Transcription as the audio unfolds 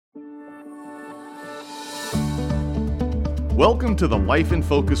Welcome to the Life in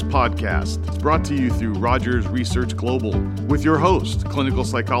Focus podcast. It's brought to you through Rogers Research Global with your host, clinical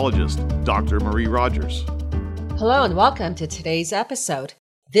psychologist, Dr. Marie Rogers. Hello and welcome to today's episode.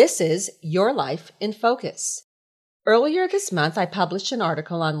 This is Your Life in Focus. Earlier this month, I published an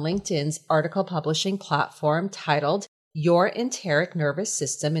article on LinkedIn's article publishing platform titled Your Enteric Nervous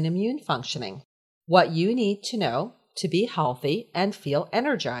System and Immune Functioning: What You Need to Know to Be Healthy and Feel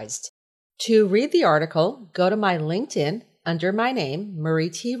Energized. To read the article, go to my LinkedIn under my name,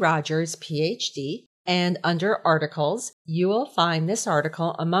 Marie T. Rogers, PhD, and under articles, you will find this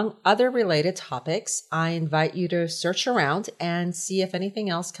article among other related topics. I invite you to search around and see if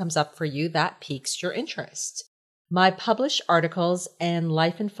anything else comes up for you that piques your interest. My published articles and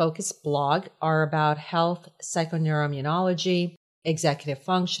Life in Focus blog are about health, psychoneuroimmunology, executive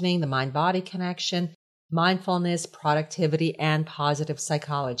functioning, the mind-body connection, mindfulness, productivity, and positive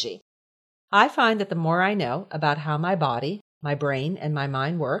psychology. I find that the more I know about how my body, my brain, and my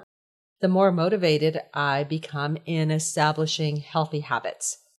mind work, the more motivated I become in establishing healthy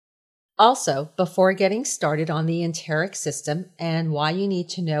habits. Also, before getting started on the enteric system and why you need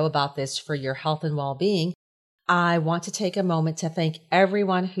to know about this for your health and well-being, I want to take a moment to thank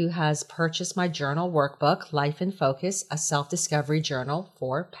everyone who has purchased my journal workbook, Life in Focus, a self-discovery journal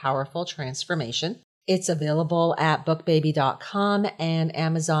for powerful transformation. It's available at bookbaby.com and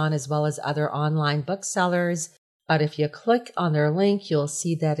Amazon, as well as other online booksellers. But if you click on their link, you'll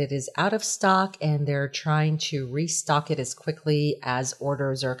see that it is out of stock and they're trying to restock it as quickly as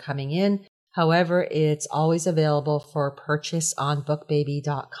orders are coming in. However, it's always available for purchase on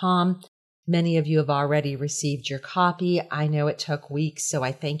bookbaby.com. Many of you have already received your copy. I know it took weeks, so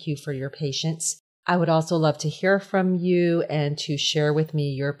I thank you for your patience. I would also love to hear from you and to share with me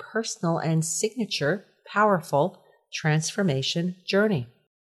your personal and signature powerful transformation journey.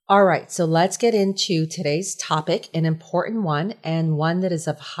 All right, so let's get into today's topic, an important one and one that is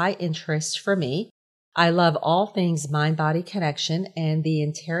of high interest for me. I love all things mind-body connection, and the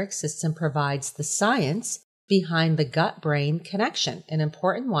enteric system provides the science behind the gut-brain connection, an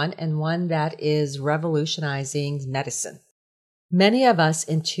important one and one that is revolutionizing medicine. Many of us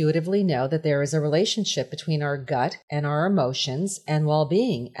intuitively know that there is a relationship between our gut and our emotions and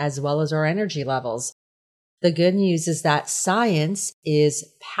well-being, as well as our energy levels. The good news is that science is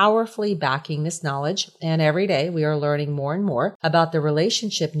powerfully backing this knowledge, and every day we are learning more and more about the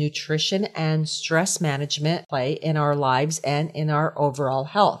relationship nutrition and stress management play in our lives and in our overall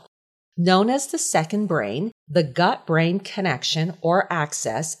health. Known as the second brain, the gut-brain connection or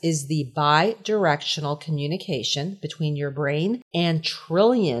axis is the bi-directional communication between your brain and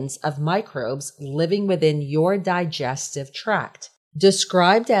trillions of microbes living within your digestive tract.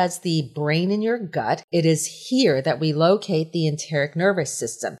 Described as the brain in your gut, it is here that we locate the enteric nervous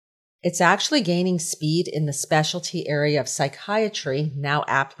system. It's actually gaining speed in the specialty area of psychiatry, now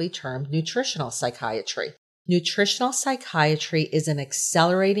aptly termed nutritional psychiatry. Nutritional psychiatry is an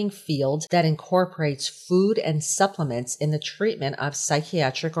accelerating field that incorporates food and supplements in the treatment of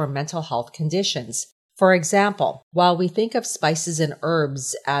psychiatric or mental health conditions. For example, while we think of spices and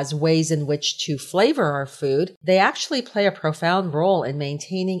herbs as ways in which to flavor our food, they actually play a profound role in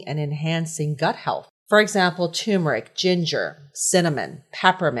maintaining and enhancing gut health. For example, turmeric, ginger, cinnamon,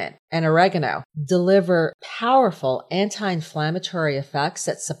 peppermint, and oregano deliver powerful anti-inflammatory effects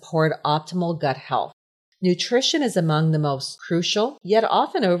that support optimal gut health. Nutrition is among the most crucial, yet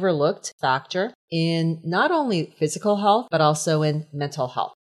often overlooked factor in not only physical health, but also in mental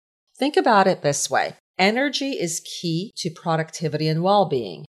health. Think about it this way. Energy is key to productivity and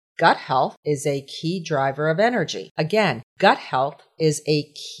well-being. Gut health is a key driver of energy. Again, gut health is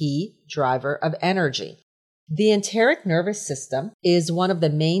a key driver of energy. The enteric nervous system is one of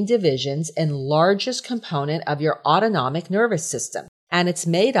the main divisions and largest component of your autonomic nervous system. And it's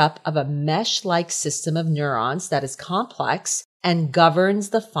made up of a mesh-like system of neurons that is complex and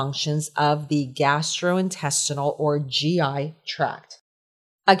governs the functions of the gastrointestinal or GI tract.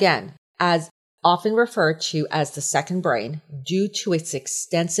 Again, as often referred to as the second brain, due to its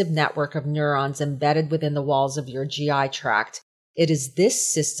extensive network of neurons embedded within the walls of your GI tract, it is this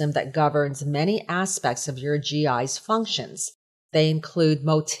system that governs many aspects of your GI's functions. They include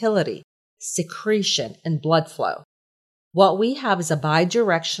motility, secretion, and blood flow. What we have is a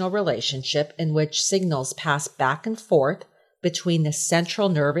bidirectional relationship in which signals pass back and forth between the central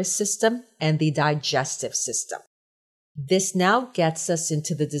nervous system and the digestive system. This now gets us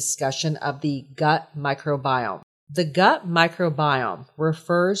into the discussion of the gut microbiome. The gut microbiome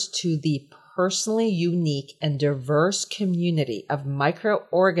refers to the personally unique and diverse community of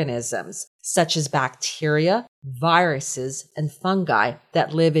microorganisms such as bacteria, viruses, and fungi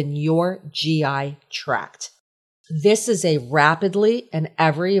that live in your GI tract. This is a rapidly and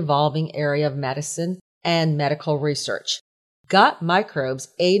ever-evolving area of medicine and medical research. Gut microbes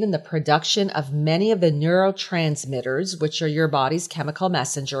aid in the production of many of the neurotransmitters, which are your body's chemical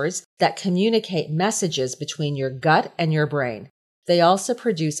messengers that communicate messages between your gut and your brain. They also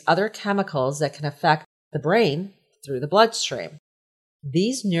produce other chemicals that can affect the brain through the bloodstream.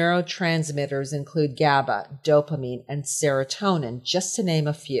 These neurotransmitters include GABA, dopamine, and serotonin, just to name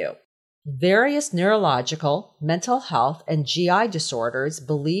a few. Various neurological, mental health, and GI disorders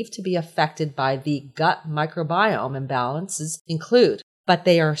believed to be affected by the gut microbiome imbalances include, but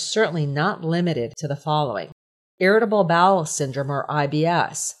they are certainly not limited to the following: irritable bowel syndrome or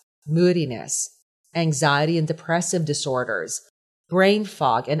IBS, moodiness, anxiety and depressive disorders, brain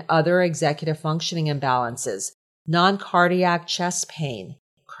fog and other executive functioning imbalances, non-cardiac chest pain,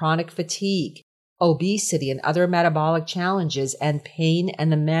 chronic fatigue, obesity and other metabolic challenges, and pain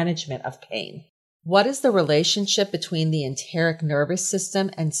and the management of pain. What is the relationship between the enteric nervous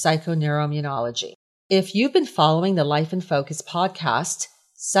system and psychoneuroimmunology? If you've been following the Life in Focus podcast,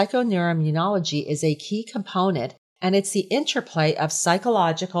 psychoneuroimmunology is a key component, and it's the interplay of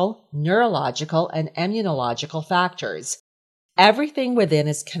psychological, neurological, and immunological factors. Everything within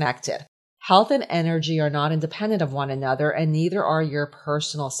is connected. Health and energy are not independent of one another, and neither are your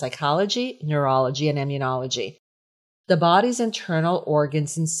personal psychology, neurology, and immunology. The body's internal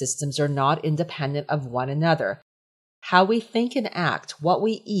organs and systems are not independent of one another. How we think and act, what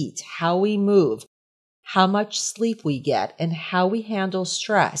we eat, how we move, how much sleep we get, and how we handle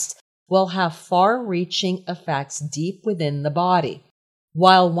stress will have far-reaching effects deep within the body.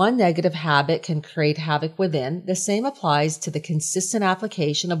 While one negative habit can create havoc within, the same applies to the consistent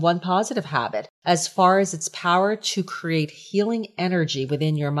application of one positive habit as far as its power to create healing energy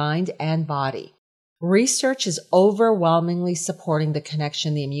within your mind and body. Research is overwhelmingly supporting the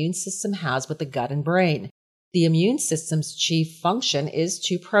connection the immune system has with the gut and brain. The immune system's chief function is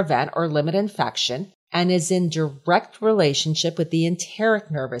to prevent or limit infection and is in direct relationship with the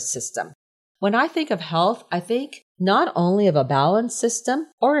enteric nervous system. When I think of health, I think not only of a balanced system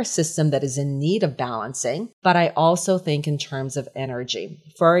or a system that is in need of balancing, but I also think in terms of energy.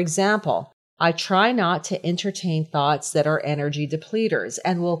 For example, I try not to entertain thoughts that are energy depleters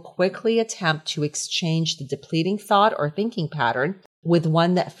and will quickly attempt to exchange the depleting thought or thinking pattern with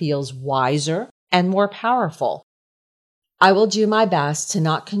one that feels wiser and more powerful. I will do my best to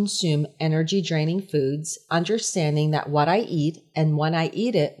not consume energy-draining foods, understanding that what I eat and when I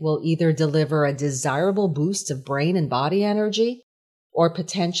eat it will either deliver a desirable boost of brain and body energy or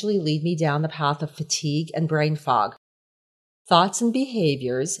potentially lead me down the path of fatigue and brain fog. Thoughts and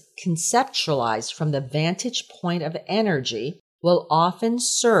behaviors conceptualized from the vantage point of energy will often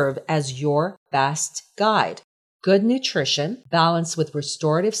serve as your best guide. Good nutrition, balanced with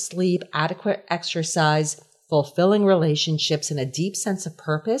restorative sleep, adequate exercise, fulfilling relationships, and a deep sense of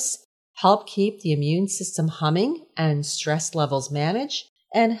purpose help keep the immune system humming and stress levels managed,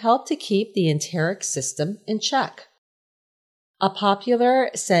 and help to keep the enteric system in check. A popular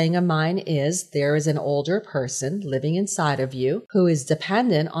saying of mine is, there is an older person living inside of you who is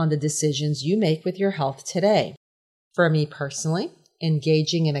dependent on the decisions you make with your health today. For me personally,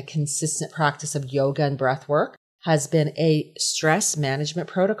 engaging in a consistent practice of yoga and breath work has been a stress management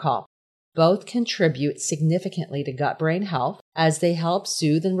protocol. Both contribute significantly to gut-brain health as they help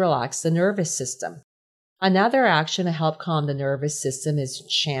soothe and relax the nervous system. Another action to help calm the nervous system is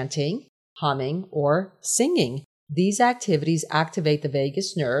chanting, humming, or singing. These activities activate the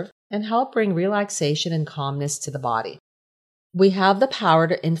vagus nerve and help bring relaxation and calmness to the body. We have the power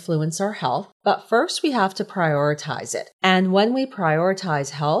to influence our health, but first we have to prioritize it. And when we prioritize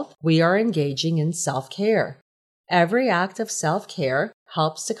health, we are engaging in self-care. Every act of self-care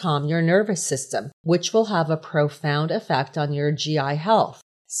helps to calm your nervous system, which will have a profound effect on your GI health.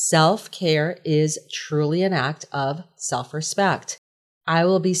 Self-care is truly an act of self-respect. I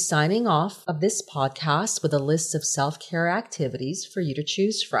will be signing off of this podcast with a list of self-care activities for you to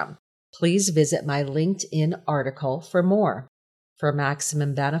choose from. Please visit my LinkedIn article for more. For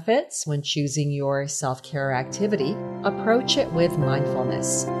maximum benefits when choosing your self-care activity, approach it with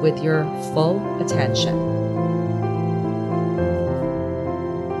mindfulness, with your full attention.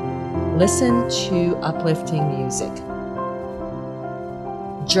 Listen to uplifting music.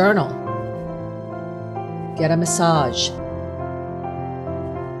 Journal. Get a massage.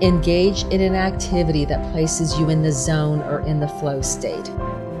 Engage in an activity that places you in the zone or in the flow state.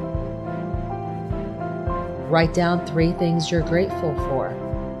 Write down 3 things you're grateful for.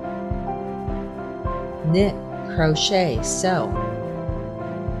 knit, crochet, sew.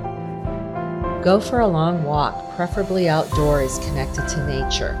 Go for a long walk, preferably outdoors connected to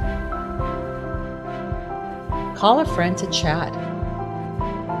nature. Call a friend to chat.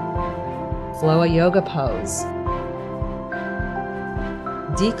 Flow a yoga pose.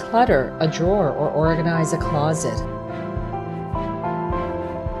 Declutter a drawer or organize a closet.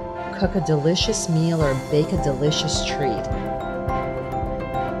 Cook a delicious meal or bake a delicious treat.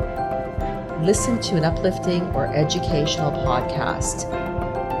 Listen to an uplifting or educational podcast.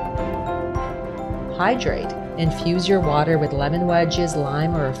 Hydrate. Infuse your water with lemon wedges,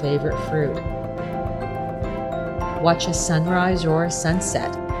 lime, or a favorite fruit. Watch a sunrise or a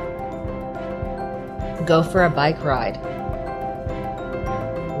sunset. Go for a bike ride.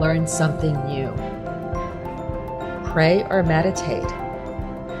 Learn something new. Pray or meditate.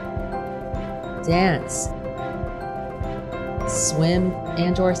 Dance. Swim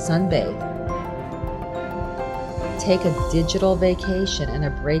and or sunbathe. Take a digital vacation and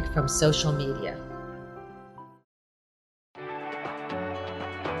a break from social media.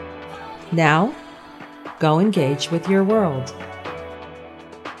 Now, go engage with your world.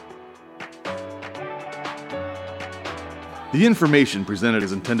 The information presented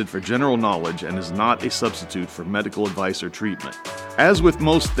is intended for general knowledge and is not a substitute for medical advice or treatment. As with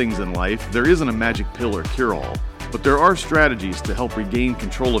most things in life, there isn't a magic pill or cure-all, but there are strategies to help regain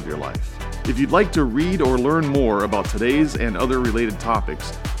control of your life. If you'd like to read or learn more about today's and other related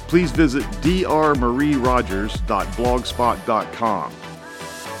topics, please visit drmarierogers.blogspot.com.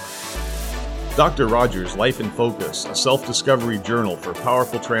 Dr. Rogers' Life in Focus, a self-discovery journal for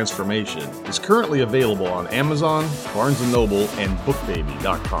powerful transformation, is currently available on Amazon, Barnes & Noble, and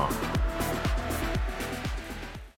bookbaby.com.